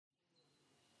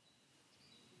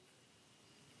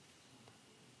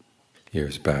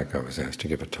Years back I was asked to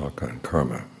give a talk on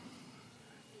karma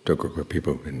to a group of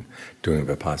people who've been doing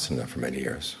Vipassana for many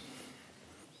years.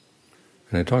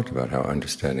 And I talked about how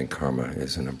understanding karma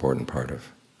is an important part of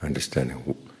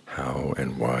understanding how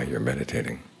and why you're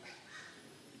meditating.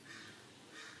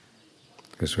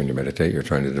 Because when you meditate, you're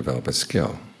trying to develop a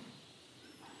skill.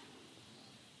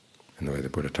 And the way the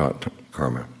Buddha taught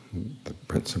karma, the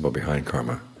principle behind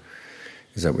karma,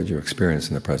 is that what you experience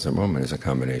in the present moment is a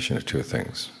combination of two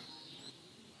things: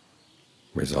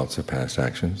 results of past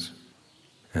actions,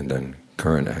 and then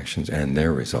current actions and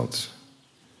their results.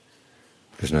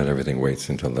 Because not everything waits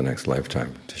until the next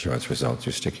lifetime to show its results.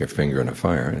 You stick your finger in a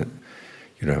fire, and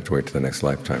you don't have to wait till the next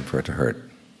lifetime for it to hurt.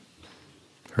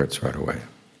 It hurts right away.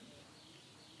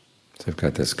 So you've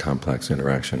got this complex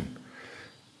interaction,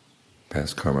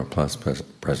 past karma plus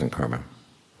present karma.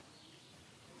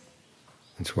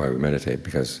 That's why we meditate,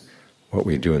 because what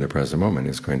we do in the present moment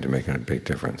is going to make a big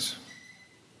difference.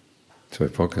 So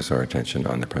we focus our attention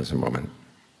on the present moment.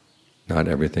 Not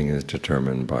everything is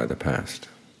determined by the past.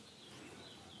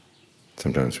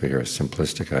 Sometimes we hear a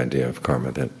simplistic idea of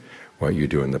karma, that what you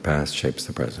do in the past shapes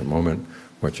the present moment,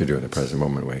 what you do in the present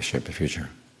moment will shape the future.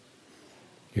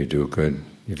 You do good,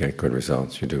 you get good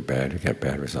results. You do bad, you get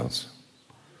bad results.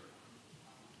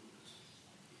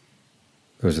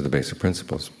 Those are the basic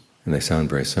principles, and they sound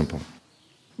very simple.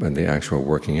 But in the actual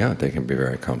working out, they can be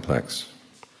very complex.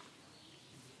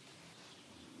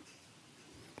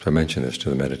 So I mentioned this to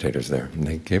the meditators there, and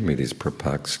they gave me these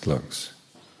perplexed looks.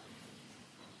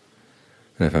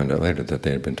 And I found out later that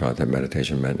they had been taught that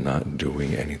meditation meant not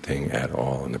doing anything at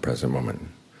all in the present moment,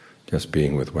 just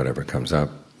being with whatever comes up,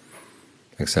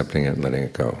 accepting it and letting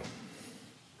it go.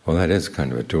 Well, that is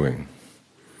kind of a doing,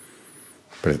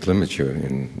 but it limits you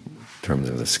in terms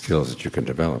of the skills that you can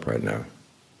develop right now.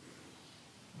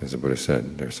 As the Buddha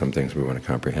said, there are some things we want to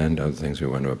comprehend, other things we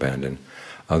want to abandon,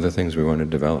 other things we want to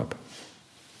develop.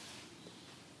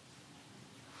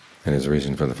 And his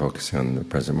reason for the focusing on the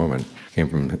present moment came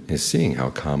from his seeing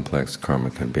how complex karma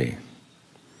can be.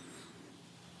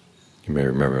 You may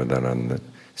remember that on the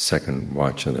second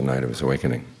watch of the night of his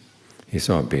awakening, he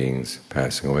saw beings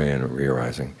passing away and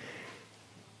re-arising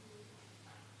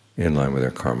in line with their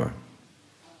karma.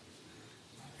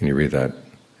 And you read that,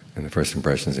 and the first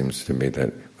impression seems to be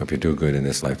that if you do good in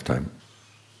this lifetime,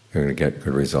 you're going to get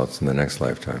good results in the next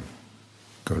lifetime.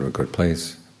 Go to a good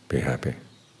place, be happy.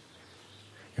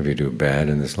 If you do bad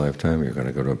in this lifetime, you're going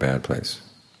to go to a bad place.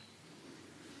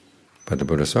 But the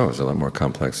Buddha saw it was a lot more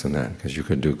complex than that, because you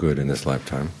could do good in this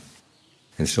lifetime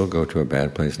and still go to a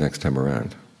bad place next time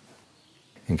around.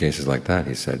 In cases like that,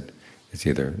 he said, it's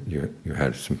either you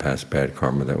had some past bad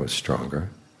karma that was stronger,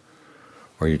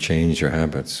 or you changed your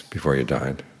habits before you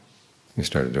died, you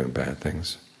started doing bad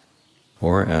things,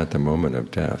 or at the moment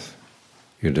of death,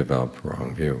 you developed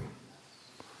wrong view,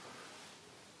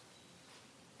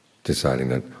 deciding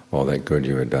that all that good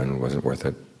you had done wasn't worth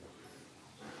it.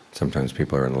 Sometimes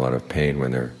people are in a lot of pain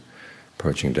when they're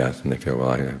approaching death, and they feel, well,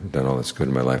 I've done all this good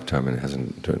in my lifetime and it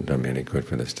hasn't done me any good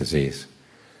for this disease.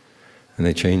 And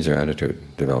they change their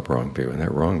attitude, develop a wrong view, and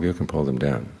that wrong view can pull them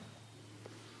down.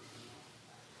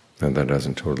 And that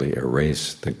doesn't totally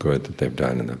erase the good that they've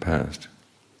done in the past,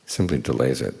 it simply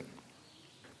delays it.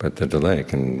 But the delay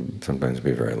can sometimes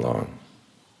be very long.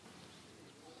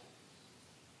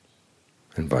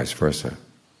 And vice versa.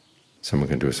 Someone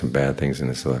can do some bad things in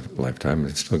this lifetime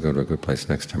and still go to a good place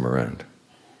next time around,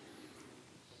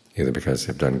 either because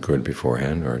they've done good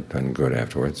beforehand or done good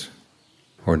afterwards,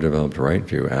 or developed right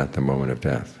view at the moment of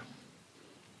death.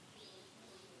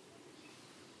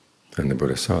 And the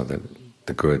Buddha saw that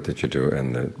the good that you do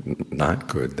and the not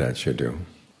good that you do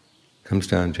comes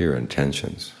down to your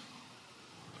intentions,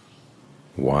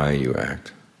 why you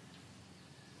act.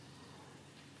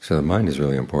 So the mind is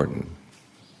really important.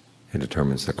 It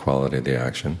determines the quality of the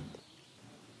action,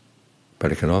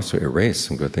 but it can also erase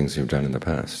some good things you've done in the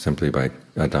past. Simply by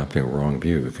adopting a wrong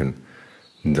view, you can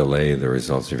delay the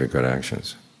results of your good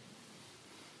actions.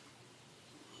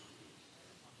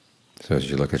 So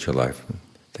as you look at your life,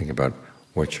 think about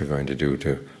what you're going to do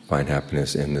to find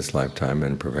happiness in this lifetime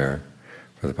and prepare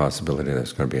for the possibility that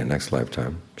there's going to be a next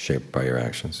lifetime shaped by your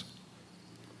actions.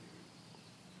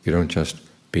 You don't just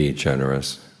be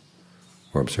generous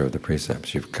or observe the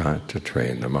precepts. You've got to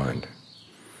train the mind.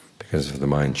 Because if the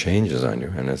mind changes on you,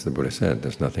 and as the Buddha said,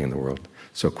 there's nothing in the world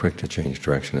so quick to change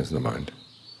direction as the mind,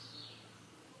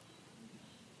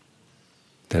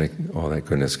 then all that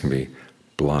goodness can be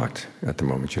blocked at the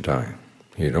moment you die.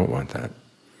 You don't want that.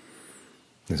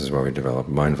 This is why we develop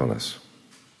mindfulness.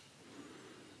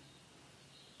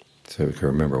 So we can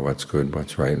remember what's good,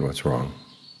 what's right, and what's wrong.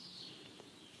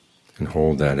 and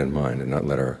hold that in mind and not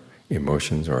let our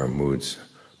emotions or our moods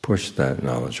push that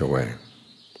knowledge away.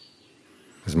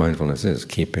 Because mindfulness is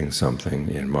keeping something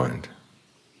in mind.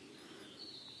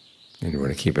 And you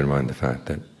want to keep in mind the fact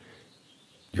that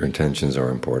your intentions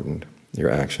are important, your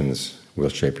actions will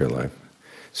shape your life.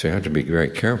 So you have to be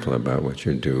very careful about what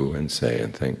you do and say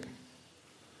and think.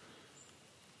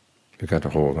 You've got to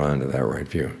hold on to that right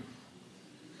view.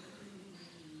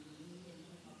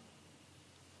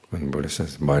 When the Buddha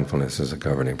says mindfulness is a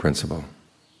governing principle,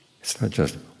 it's not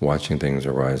just watching things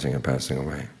arising and passing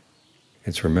away.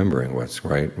 It's remembering what's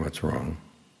right, what's wrong,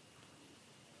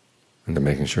 and then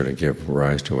making sure to give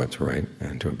rise to what's right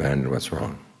and to abandon what's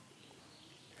wrong.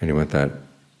 And you want that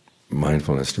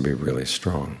mindfulness to be really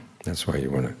strong. That's why you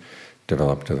want to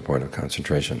develop to the point of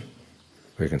concentration,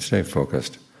 where you can stay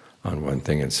focused on one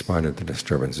thing in spite of the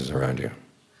disturbances around you.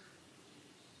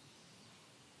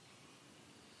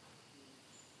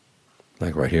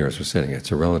 Like right here as we're sitting,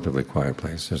 it's a relatively quiet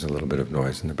place. There's a little bit of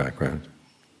noise in the background.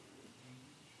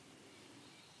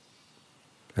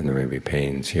 And there may be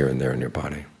pains here and there in your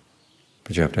body.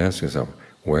 But you have to ask yourself,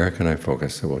 where can I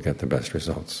focus that will get the best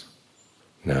results,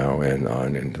 now and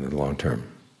on into the long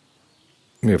term?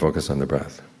 You focus on the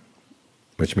breath,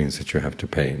 which means that you have to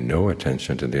pay no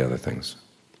attention to the other things.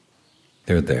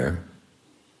 They're there.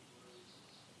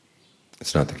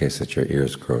 It's not the case that your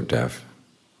ears grow deaf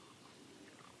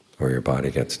or your body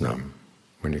gets numb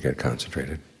when you get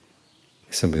concentrated.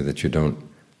 It's simply that you don't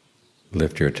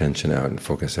lift your attention out and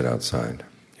focus it outside.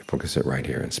 You focus it right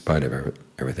here in spite of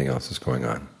everything else that's going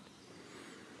on.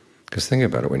 Because think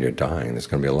about it, when you're dying, there's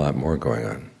going to be a lot more going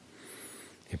on.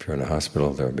 If you're in a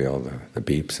hospital, there will be all the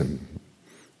beeps and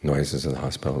noises in the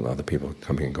hospital, and other people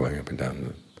coming and going up and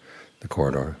down the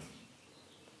corridor.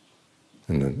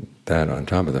 And then that on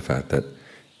top of the fact that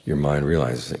your mind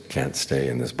realizes it can't stay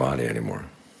in this body anymore.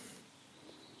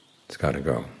 It's got to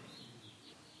go.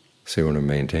 So you want to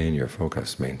maintain your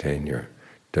focus, maintain your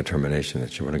determination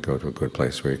that you want to go to a good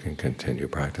place where you can continue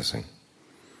practicing.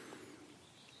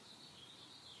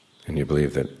 And you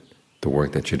believe that the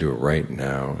work that you do right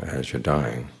now as you're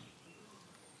dying,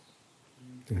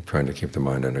 and trying to keep the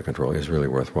mind under control, is really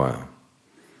worthwhile.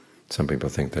 Some people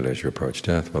think that as you approach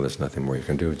death, well, there's nothing more you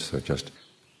can do, so just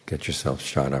get yourself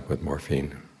shot up with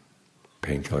morphine,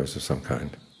 painkillers of some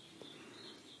kind,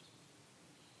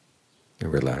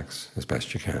 and relax as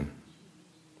best you can.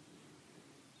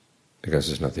 Because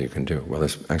there's nothing you can do. Well,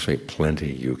 there's actually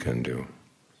plenty you can do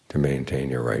to maintain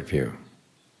your right view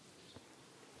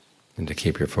and to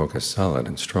keep your focus solid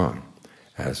and strong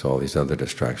as all these other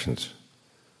distractions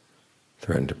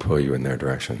threaten to pull you in their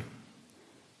direction.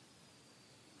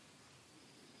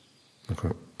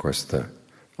 Of course, the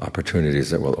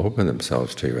opportunities that will open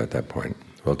themselves to you at that point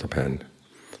will depend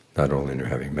not only on your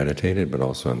having meditated, but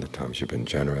also on the times you've been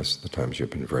generous, the times you've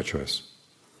been virtuous.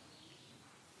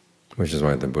 Which is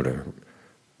why the Buddha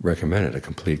recommended a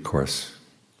complete course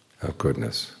of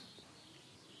goodness,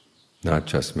 not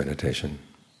just meditation,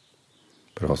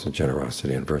 but also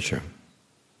generosity and virtue.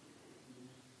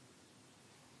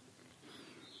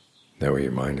 That way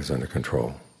your mind is under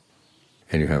control,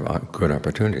 and you have good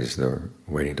opportunities that are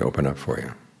waiting to open up for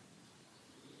you.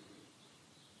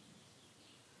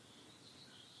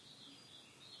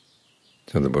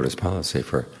 So the Buddha's policy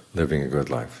for living a good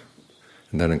life,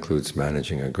 and that includes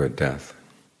managing a good death,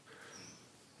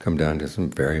 come down to some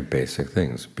very basic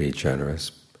things. Be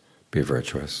generous, be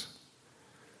virtuous,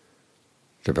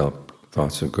 develop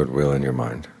thoughts of goodwill in your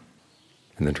mind,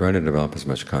 and then try to develop as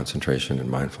much concentration and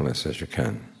mindfulness as you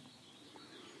can,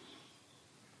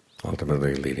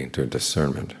 ultimately leading to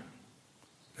discernment,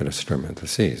 a discernment that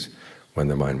sees when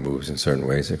the mind moves in certain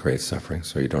ways it creates suffering,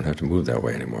 so you don't have to move that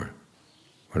way anymore.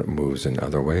 When it moves in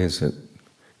other ways, it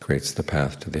creates the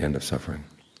path to the end of suffering.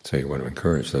 So you want to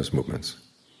encourage those movements.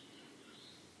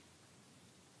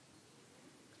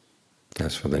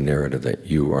 As for the narrative that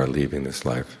you are leaving this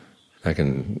life, that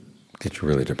can get you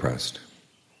really depressed,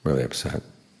 really upset.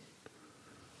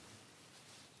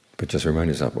 But just remind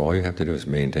yourself, all you have to do is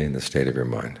maintain the state of your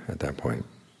mind at that point.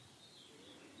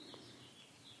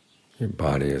 Your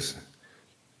body is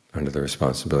under the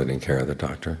responsibility and care of the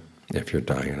doctor if you're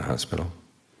dying in a hospital.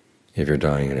 If you're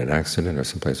dying in an accident or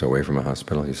someplace away from a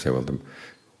hospital, you say, well,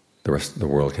 the rest of the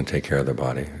world can take care of the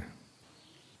body.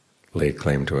 Laid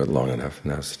claim to it long enough,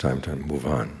 now it's time to move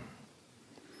on.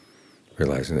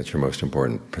 Realizing that your most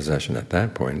important possession at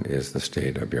that point is the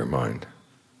state of your mind.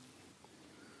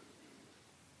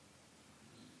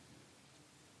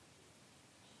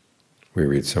 We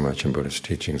read so much in Buddhist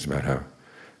teachings about how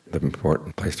the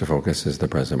important place to focus is the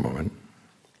present moment.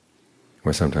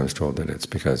 We're sometimes told that it's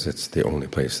because it's the only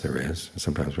place there is. And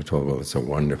sometimes we're told, well, it's a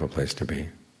wonderful place to be.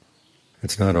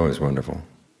 It's not always wonderful.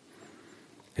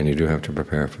 And you do have to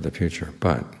prepare for the future.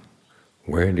 But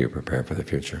where do you prepare for the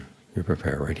future? You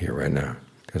prepare right here, right now,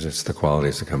 because it's the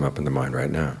qualities that come up in the mind right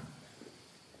now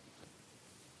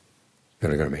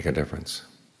that are going to make a difference.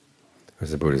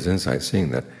 Because the Buddha's insight, seeing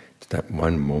that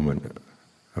one moment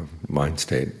of mind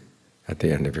state at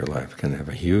the end of your life can have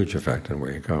a huge effect on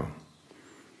where you go.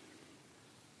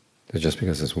 So just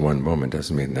because it's one moment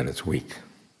doesn't mean that it's weak.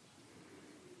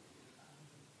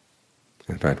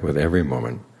 In fact, with every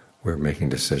moment, we're making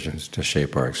decisions to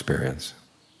shape our experience.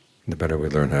 The better we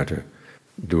learn how to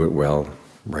do it well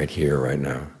right here, right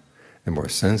now, the more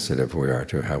sensitive we are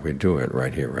to how we do it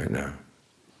right here, right now,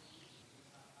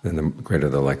 then the greater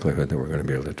the likelihood that we're going to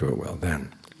be able to do it well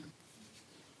then.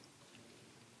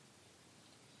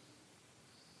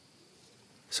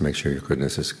 So make sure your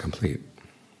goodness is complete.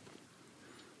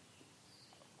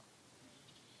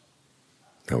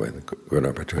 That way the good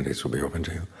opportunities will be open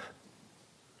to you.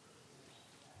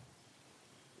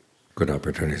 Good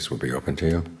opportunities will be open to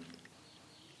you,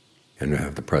 and you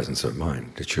have the presence of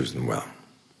mind to choose them well.